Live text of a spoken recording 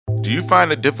Do you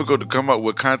find it difficult to come up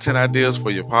with content ideas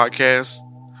for your podcast?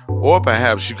 Or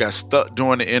perhaps you got stuck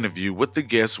during the interview with the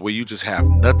guest where you just have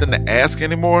nothing to ask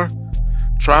anymore?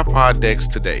 Try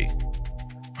Poddex today.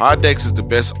 Poddex is the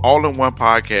best all-in-one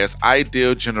podcast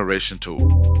idea generation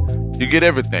tool. You get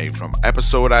everything from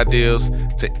episode ideas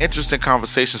to interesting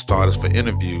conversation starters for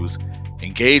interviews,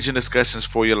 engaging discussions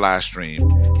for your live stream,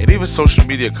 and even social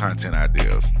media content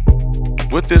ideas.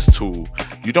 With this tool,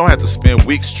 you don't have to spend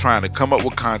weeks trying to come up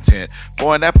with content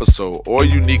for an episode or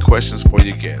unique questions for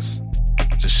your guests.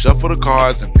 Just shuffle the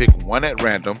cards and pick one at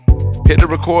random, hit the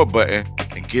record button,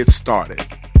 and get started.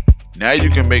 Now you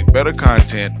can make better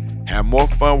content, have more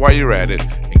fun while you're at it,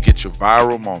 and get your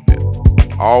viral moment.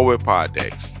 All with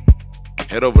Poddex.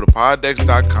 Head over to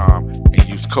poddex.com and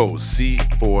use code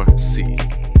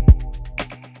C4C.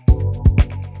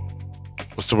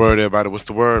 What's the word, everybody? What's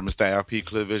the word? Mr. LP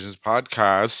Clear Visions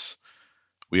Podcast.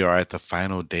 We are at the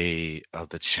final day of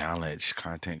the challenge,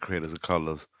 Content Creators of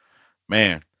Colors.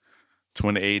 Man,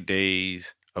 28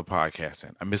 days of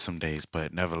podcasting. I missed some days,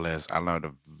 but nevertheless, I learned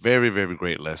a very, very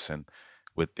great lesson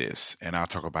with this, and I'll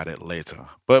talk about it later.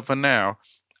 But for now,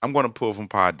 I'm going to pull from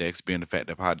Poddex, being the fact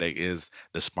that Poddex is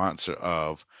the sponsor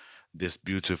of this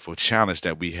beautiful challenge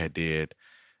that we had did.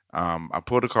 I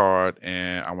pulled a card,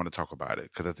 and I want to talk about it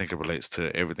because I think it relates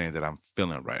to everything that I'm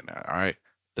feeling right now. All right?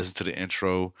 Listen to the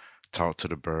intro. Talk to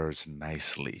the birds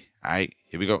nicely. All right?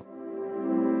 Here we go.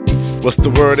 What's the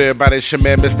word, everybody? It's your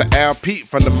man, Mr. Al Pete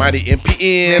from the Mighty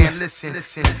MPN. Man, listen.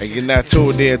 And you're now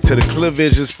tuned in to the Clear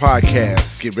Visions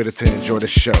Podcast. Get ready to enjoy the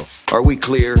show. Are we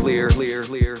clear? Clear Visions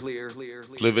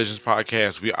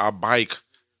Podcast. We are Bike,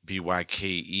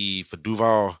 BYKE for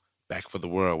Duval. Back for the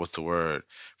world. What's the word?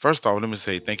 First off, let me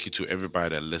say thank you to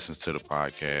everybody that listens to the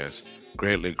podcast.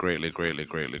 Greatly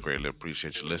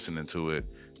appreciate you listening to it.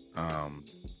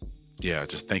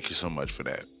 Just thank you so much for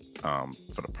that.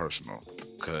 For the personal,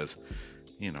 because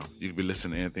you could be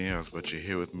listening to anything else, but you're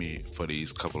here with me for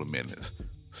these couple of minutes.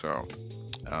 So,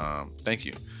 thank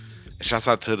you. And shouts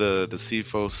out to the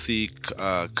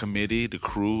C4C committee, the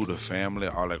crew, the family,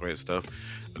 all that great stuff.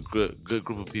 A good group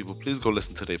of people. Please go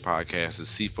listen to their podcast.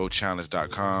 It's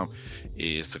c4challenge.com.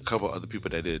 It's a couple other people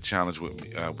that did a challenge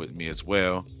with me as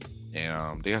well.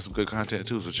 And they have some good content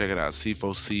too. So check it out,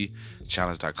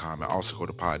 c4challenge.com. And also go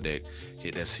to Poddex,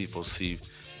 hit that C4C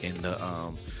in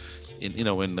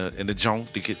the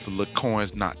junk to get some little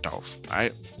coins knocked off. All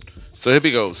right. So here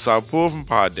we go. So I pulled from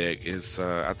Poddex.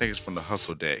 I think it's from the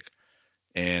Hustle deck.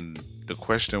 And the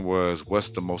question was, what's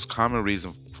the most common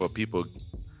reason for people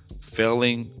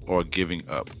failing or giving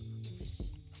up?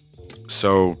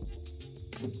 So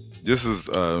this is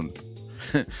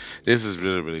this is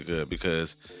really, really good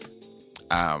because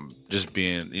just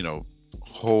being,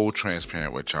 whole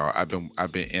transparent with y'all. I've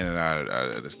been in and out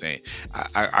of this thing.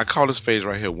 I call this phase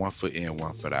right here 1 foot in,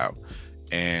 1 foot out.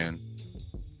 And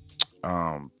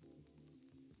 1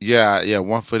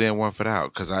 foot in, 1 foot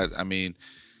out. Because I mean,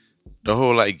 the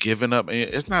whole like giving up,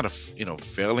 it's not a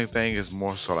failing thing. It's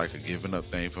more so like a giving up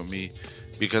thing for me,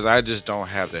 because I just don't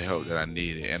have the help that I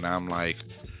needed. And I'm like,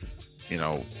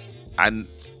 I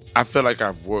feel like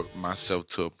I've worked myself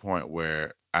to a point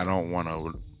where I don't want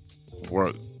to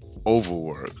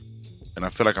overwork, and I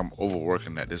feel like I'm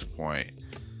overworking at this point.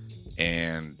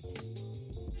 And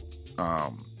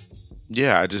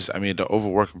the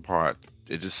overworking part,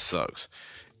 it just sucks,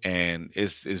 and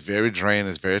it's very draining.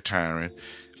 It's very tiring.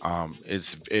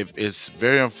 It's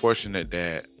very unfortunate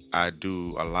that I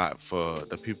do a lot for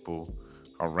the people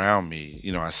around me.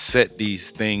 I set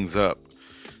these things up,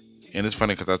 and it's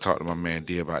funny because I talked to my man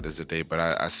D about this today. But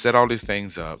I set all these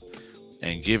things up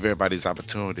and give everybody these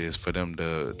opportunities for them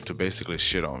to basically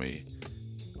shit on me,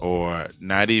 or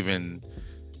not even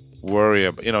worry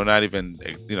about, not even,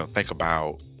 think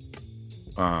about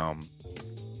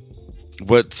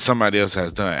what somebody else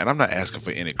has done. And I'm not asking for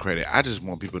any credit. I just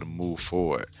want people to move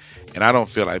forward. And I don't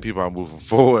feel like people are moving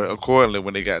forward accordingly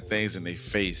when they got things in their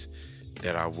face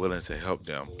that are willing to help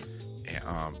them. And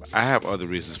I have other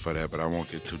reasons for that, but I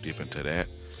won't get too deep into that.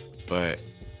 But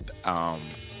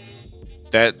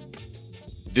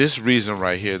this reason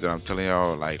right here that I'm telling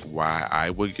y'all, like, why I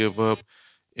would give up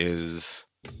is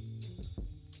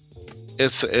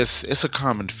it's a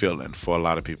common feeling for a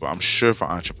lot of people. I'm sure for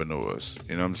entrepreneurs,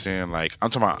 you know what I'm saying? Like,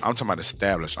 I'm talking about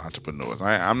established entrepreneurs.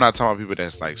 I'm not talking about people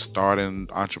that's like starting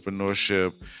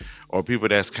entrepreneurship, or people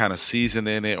that's kind of seasoned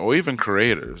in it, or even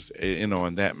creators, in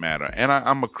that matter. And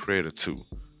I'm a creator too,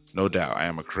 no doubt. I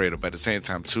am a creator, but at the same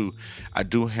time too, I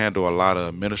do handle a lot of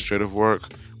administrative work.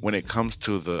 When it comes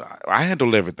to I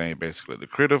handle everything basically: the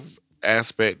creative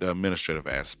aspect, the administrative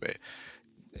aspect.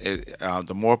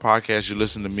 The more podcasts you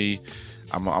listen to me,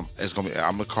 I'm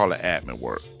gonna call it admin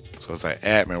work. So it's like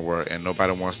admin work, and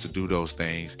nobody wants to do those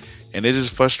things, and it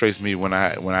just frustrates me when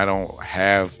I don't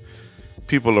have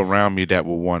people around me that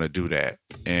will want to do that.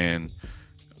 And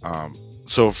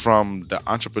so from the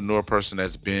entrepreneur person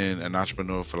that's been an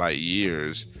entrepreneur for like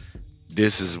years,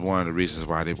 this is one of the reasons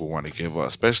why they will want to give up,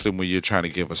 especially when you're trying to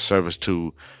give a service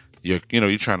to your,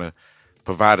 you're trying to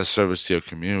provide a service to your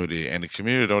community, and the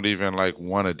community don't even like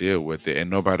want to deal with it, and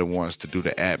nobody wants to do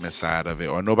the admin side of it,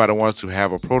 or nobody wants to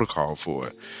have a protocol for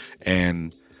it.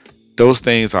 And those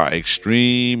things are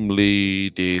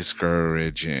extremely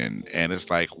discouraging. And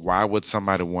it's like, why would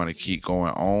somebody want to keep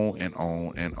going on and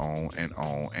on and on and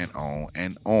on and on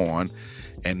and on,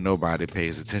 and nobody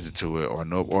pays attention to it,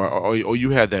 or you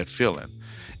have that feeling?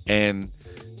 And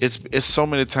it's so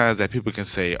many times that people can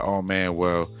say, oh man,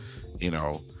 well,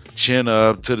 chin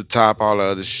up to the top, all the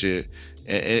other shit.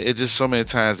 It's just so many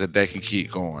times that can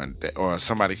keep going, or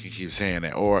somebody can keep saying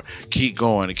that, or keep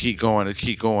going and keep going and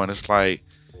keep going. It's like,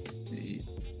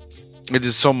 it's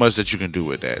just so much that you can do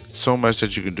with that. So much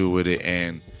that you can do with it.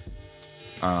 And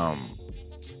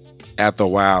after a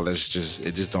while, it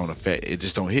just don't affect, it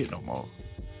just don't hit no more.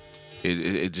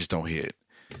 It just don't hit.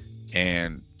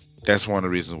 And that's one of the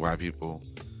reasons why people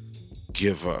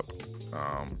give up.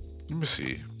 Let me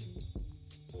see.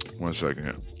 1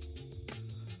 second.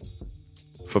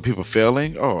 For people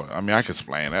failing, I can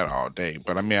explain that all day.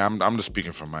 But I'm just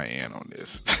speaking from my end on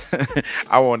this.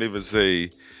 I won't even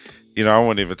say, I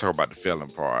won't even talk about the failing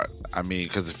part.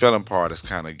 Because the failing part is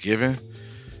kind of given.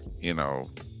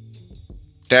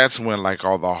 That's when like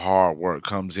all the hard work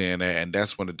comes in, and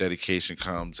that's when the dedication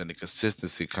comes and the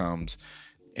consistency comes,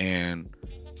 and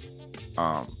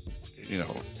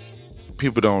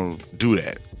people don't do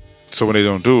that. So when they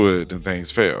don't do it, then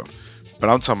things fail. But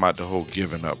I'm talking about the whole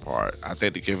giving up part. I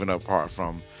think the giving up part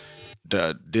from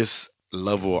this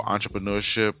level of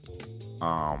entrepreneurship,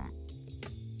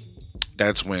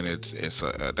 that's when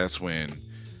that's when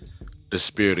the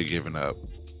spirit of giving up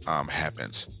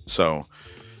happens. So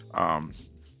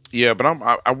yeah, but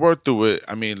I worked through it.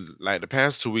 Like the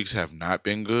past 2 weeks have not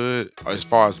been good as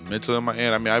far as mental in my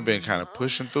end. I've been kind of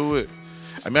pushing through it.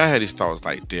 I had these thoughts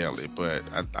like daily, but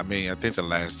I think the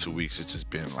last 2 weeks it's just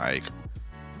been like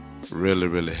really,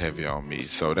 really heavy on me.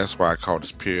 So that's why I call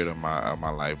this period of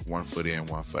my life 1 foot in,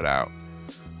 1 foot out.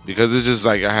 Because it's just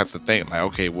like I have to think like,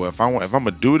 okay, well if I'm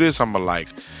gonna do this, I'm gonna like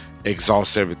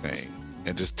exhaust everything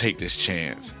and just take this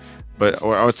chance,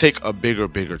 or take a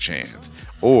bigger chance,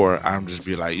 or I'm just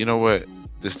be like, you know what,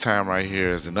 this time right here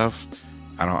is enough.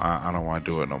 I don't want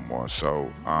to do it no more.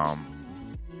 So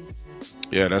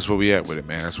yeah, that's where we at with it,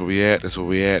 man. That's where we at.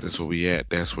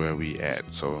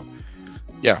 So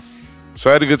yeah. So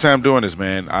I had a good time doing this,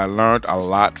 man. I learned a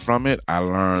lot from it. And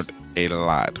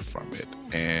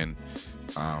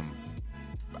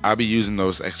I'll be using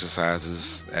those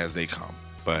exercises as they come.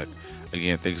 But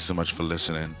again, thank you so much for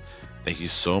listening.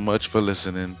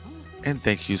 And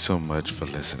thank you so much for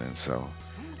listening. So,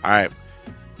 all right.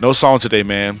 No song today,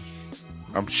 man.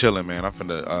 I'm chilling, man. I'm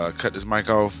finna cut this mic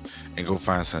off and go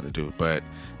find something to do. But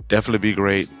definitely be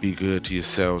great. Be good to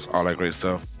yourselves. All that great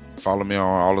stuff. Follow me on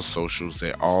all the socials.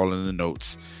 They're all in the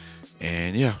notes.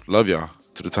 And yeah, love y'all.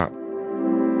 To the top.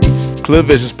 Clear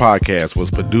Visions Podcast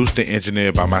was produced and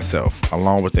engineered by myself,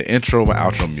 along with the intro and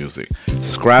outro music.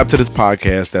 Subscribe to this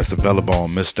podcast that's available on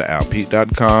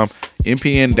MrAlpete.com,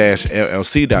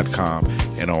 mpn-llc.com,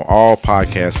 and on all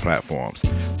podcast platforms.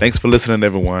 Thanks for listening,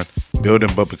 everyone. Building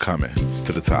but becoming.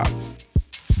 To the top.